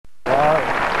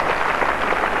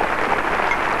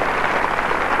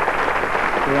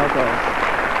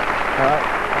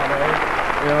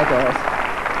Ja, das.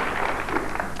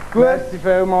 Gut. Merci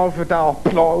vielmals für den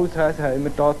Applaus, das haben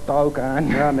wir total gerne.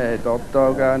 Ja, wir haben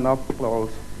total gerne Applaus.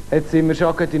 Jetzt sind wir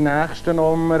schon in die nächsten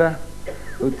Nummern.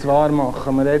 Und zwar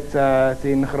machen wir jetzt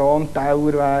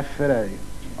Synchron-Tauerwerferei.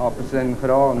 Aber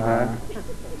synchron, hä?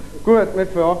 Gut, wir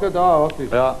fangen an, oder?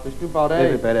 Ja. Bist du bereit?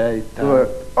 Ich bin bereit. Gut.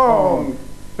 Und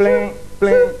bling,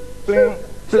 bling, bling,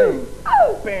 bling.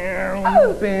 Bim,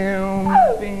 bim,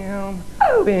 bim,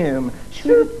 bim.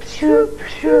 Schwupp, schwupp,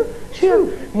 schwupp, schwupp.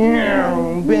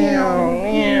 Bim,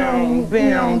 bim,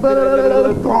 bim, boing,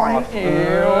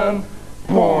 boing,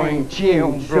 boing,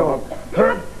 drop.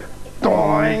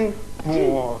 Doing.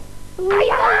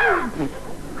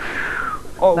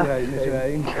 Oh, ja, das ist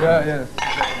rein. Ja, ja, das ist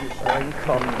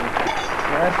reingekommen.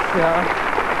 Merci, ja.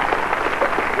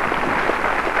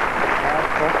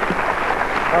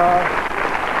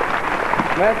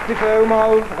 Merci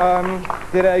vielmals.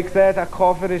 Ihr habt gesehen, der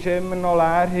Koffer ist immer noch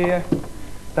leer hier.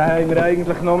 Da haben wir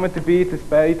eigentlich nur dabei, dass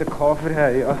beide Koffer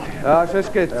haben. Ja,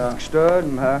 sonst gibt es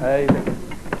Gestürm. Hey,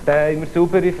 da haben wir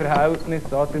saubere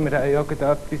Verhältnisse. Oder? Wir haben auch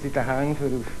etwas in den Hängen für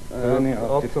auf Bühne.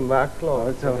 Auch zum Weglassen.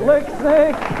 Also.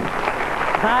 Flügzüg!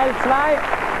 Teil 2!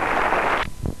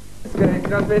 Es geht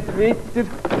gerade wieder weiter.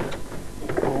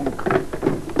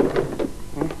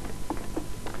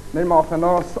 Wir machen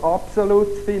noch ein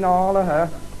absolutes Finale. He?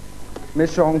 Wir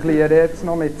jonglieren jetzt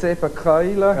noch mit 7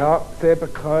 Keulen. Ja,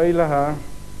 7 Keulen. He?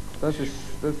 Das ist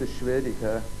schwierig.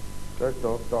 He? Das ist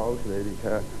total schwierig.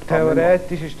 He?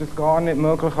 Theoretisch ist das gar nicht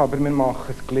möglich, aber wir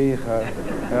machen es gleich.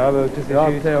 He? Ja, weil das ist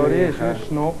Theorie ist wie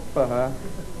Schnuppen.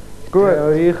 He? Gut.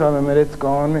 Theorie können wir jetzt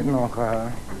gar nicht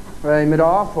nachher. Wollen wir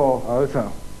anfangen? Also.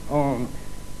 Und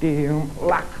die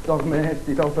leckt doch mehr,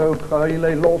 die da viel Keulen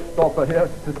in die Luft oben.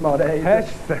 Das mal rein. Hast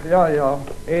du sie? Ja, ja.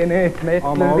 Ich nicht.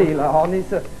 Mittlerweile habe ich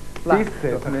sie. Siehst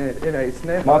doch nicht. Ich weiss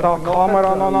nicht. Mal da die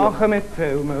Kamera noch nachher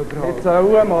mitfilmen überhaupt? Jetzt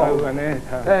auch mal. Nicht.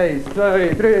 1,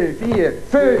 2, 3, 4,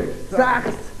 5, 6,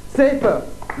 7. 7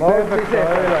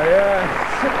 Keulen, ja.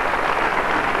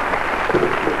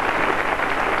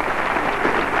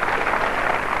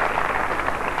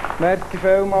 Merci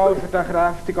vielmals für den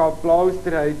kräftigen Applaus.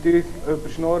 Ihr habt uns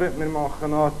überschnurrt. Wir machen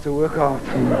noch eine Zugabe.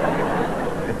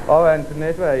 Auch wenn ihr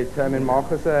nicht wollt, wir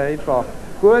machen es einfach.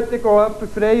 Gut, ich gehe jemanden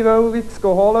freiwillig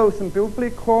holen aus dem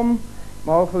Publikum.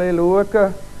 Mal ein bisschen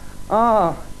schauen.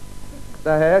 Ah,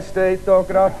 der Herr steht hier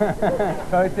gerade.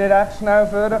 Könnt ihr recht schnell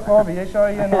vorkommen? Wie ist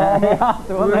euer Name? Ja,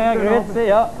 Turnherr, grüezi,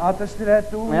 ja. Ah, das ist der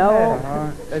Turnherr? Ja.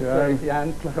 Jetzt weiß ich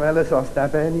endlich, was der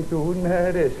Benny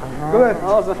Turnherr ist. Aha. Gut.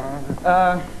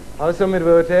 Also wir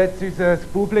würden jetzt unser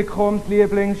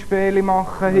Publikumslieblingsspiel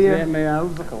machen hier. Das wird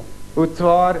rauskommen. Und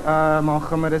zwar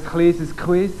machen wir ein kleines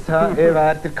Quiz. Ich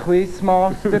wäre der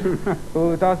Quizmaster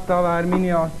und das da wäre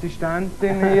meine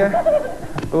Assistentin hier.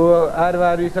 Und er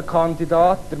wäre unser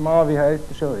Kandidat. Der Mann, wie heisst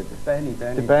er schon wieder? Benny.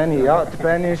 Der Benny, ja. Der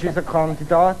Benny ist unser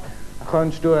Kandidat.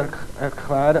 Könntest du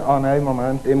erklären? Ah nein,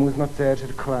 Moment, ich muss noch zuerst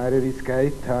erklären, wie es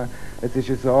geht. Es ist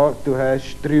ja so, du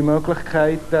hast 3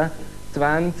 Möglichkeiten.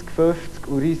 20, 50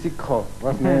 und Risiko.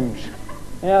 Was nimmst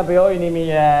du? Ja, bei euch nehme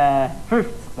ich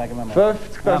 50, sagen wir mal.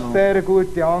 50, das ist eine sehr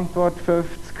gute Antwort. 50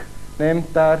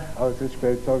 nimmt er. Also es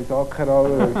spielt sowieso keine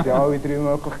Rolle, weil es sind alle 3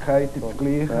 Möglichkeiten das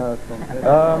Gleiche.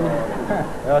 Ja,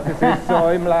 das ist so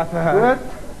im Leben. Gut.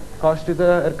 Kannst du dir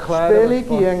erklären, was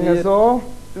passiert? So.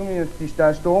 Du müsstest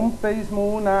den Stumpen ins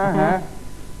Maul nehmen.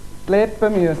 Die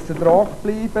Lippen müssen trocken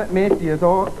bleiben, wir die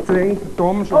hier zwingend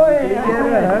dumm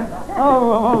jonglieren.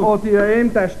 Und die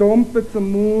ihm den Stumpen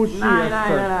zum Maul schiessen.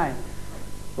 Nein.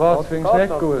 Was, findest du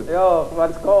nicht gut? Ja,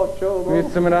 wenn es geht, schon.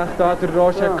 Müssen wir echt da den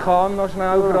Roger Kahn noch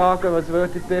schnell fragen, was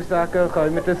würdet ihr sagen?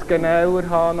 Können wir das genauer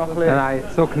haben? Noch ein bisschen? Nein,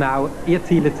 so genau. Ihr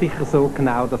zielt sicher so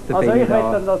genau, dass der Also Benny ich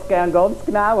möchte das gerne ganz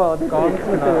genau haben. Ganz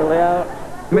genau. Ja.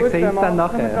 Wir sehen es dann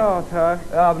nachher.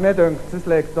 Ja, aber mir denkt, es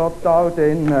liegt total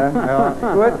drin. Ja.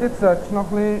 Gut, jetzt solltest du noch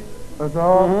ein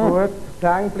bisschen, gut, die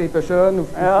Hänge bleiben schön auf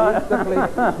der Seite,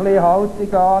 ein bisschen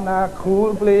Haltung annehmen,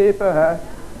 cool bleiben.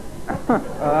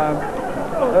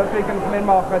 Übrigens, wir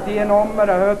machen diese Nummer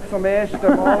heute zum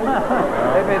ersten Mal.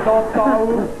 Ich bin total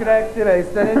aufgeregt, ich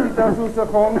weiss nicht, wie das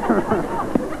rauskommt.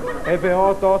 Ich bin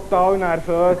auch total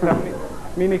nervös.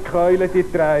 Meine Keulen die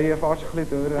drehen fast ein bisschen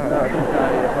durch. Ja, die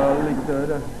drehen völlig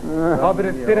durch. Aber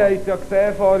ihr habt ja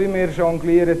gesehen vorhin, wir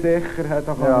jonglieren sicher.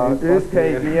 Ja, uns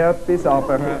geht nie etwas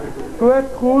runter. Gut,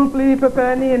 cool bleiben,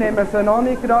 Benny, nehmen sie noch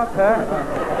nicht gerade.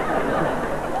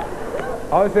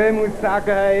 Also ich muss sagen,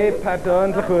 hey, ich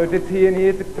persönlich würde jetzt hier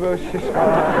nie dazwischen stehen.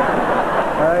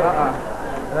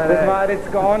 Das wäre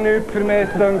jetzt gar nichts für mich,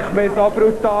 es denkt mir so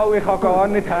brutal, ich kann gar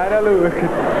nicht her schauen.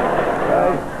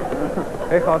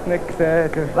 Ich habe es nicht gesehen.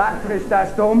 Lecker ist der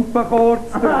Stumpen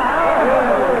kurz.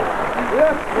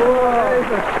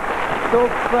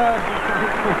 Super!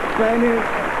 Benni,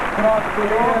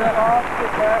 gratuliere!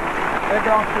 Ich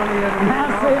gratuliere!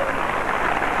 Merci!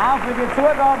 Auch für die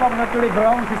Zugabe, aber natürlich vor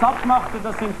allem fürs Abgemachte.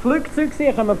 Das sind Flügzüge,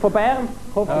 die kommen von Bern.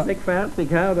 Ich hoffe, sie sind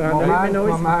fertig. Oder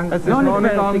Moment. Es ist noch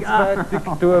nicht ganz fertig.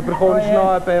 Du bekommst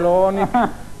noch eine Belohnung.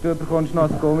 Du bekommst noch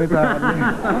ein Gummibärli.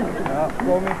 Ja,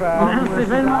 Gummibärli. Merci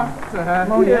vielmals.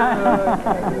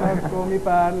 Ein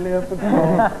Gummibärli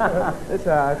bekommen. Das ist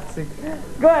herzig.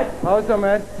 Gut. Also,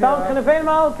 merci. Danke Ihnen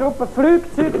vielmals. Die Gruppe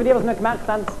Flügzüg, für die, die es nicht gemerkt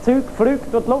haben, das Zeug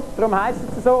fliegt durch die Luft, darum heissen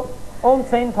sie so. Und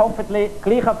sind hoffentlich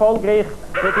gleich erfolgreich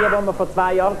wie die wir vor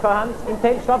 2 Jahren hatten im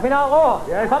Teil-Staffinal. Oh,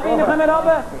 Sabine, kommen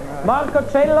runter. Marco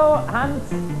Cello haben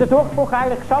den Durchbruch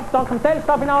eigentlich geschafft, dank dem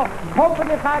Teil-Staffinal.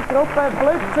 Hoffentlich auch die Gruppe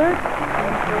Flügzüg.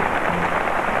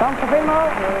 Danke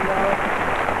vielmals.